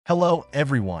Hello,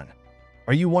 everyone.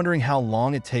 Are you wondering how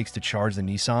long it takes to charge the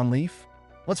Nissan Leaf?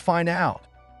 Let's find out.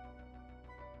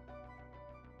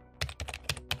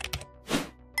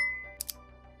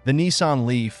 The Nissan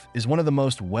Leaf is one of the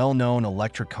most well-known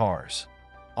electric cars,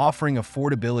 offering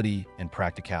affordability and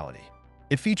practicality.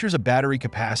 It features a battery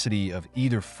capacity of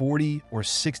either 40 or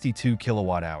 62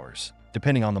 kilowatt hours,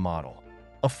 depending on the model.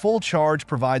 A full charge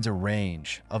provides a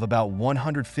range of about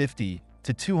 150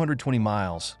 to 220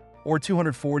 miles or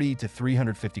 240 to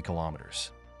 350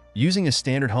 kilometers. Using a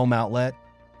standard home outlet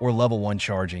or level 1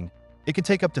 charging, it can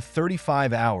take up to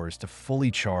 35 hours to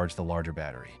fully charge the larger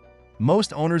battery.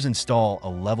 Most owners install a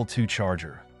level 2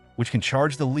 charger, which can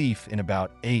charge the Leaf in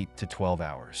about 8 to 12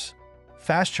 hours.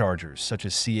 Fast chargers, such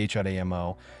as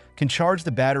CHAdeMO, can charge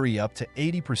the battery up to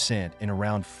 80% in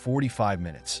around 45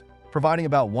 minutes, providing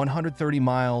about 130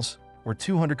 miles or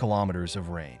 200 kilometers of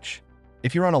range.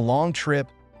 If you're on a long trip,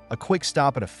 a quick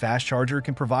stop at a fast charger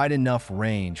can provide enough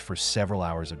range for several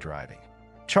hours of driving.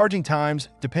 Charging times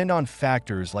depend on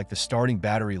factors like the starting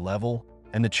battery level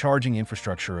and the charging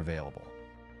infrastructure available.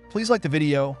 Please like the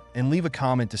video and leave a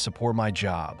comment to support my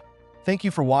job. Thank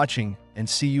you for watching and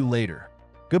see you later.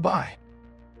 Goodbye.